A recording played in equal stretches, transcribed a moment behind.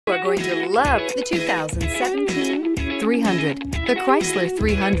You are going to love the 2017 300. The Chrysler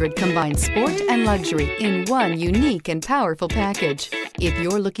 300 combines sport and luxury in one unique and powerful package. If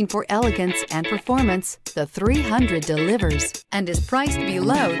you're looking for elegance and performance, the 300 delivers and is priced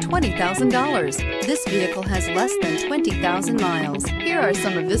below $20,000. This vehicle has less than 20,000 miles. Here are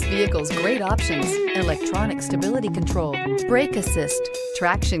some of this vehicle's great options: electronic stability control, brake assist,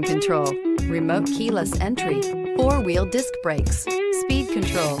 traction control, remote keyless entry, four-wheel disc brakes, speed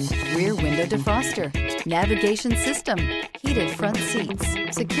control, rear window defroster, navigation system, heated front seats,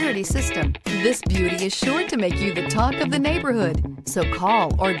 security system. This beauty is sure to make you the talk of the neighborhood. So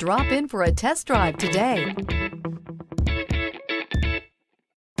call or drop in for a test drive today.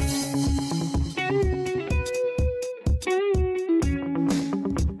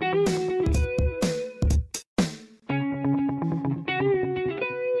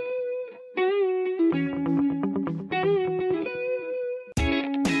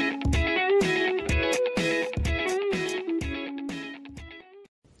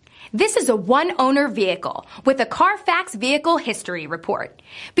 This is a one-owner vehicle with a Carfax Vehicle History Report.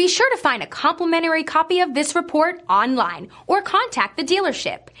 Be sure to find a complimentary copy of this report online or contact the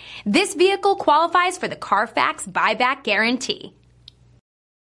dealership. This vehicle qualifies for the Carfax Buyback Guarantee.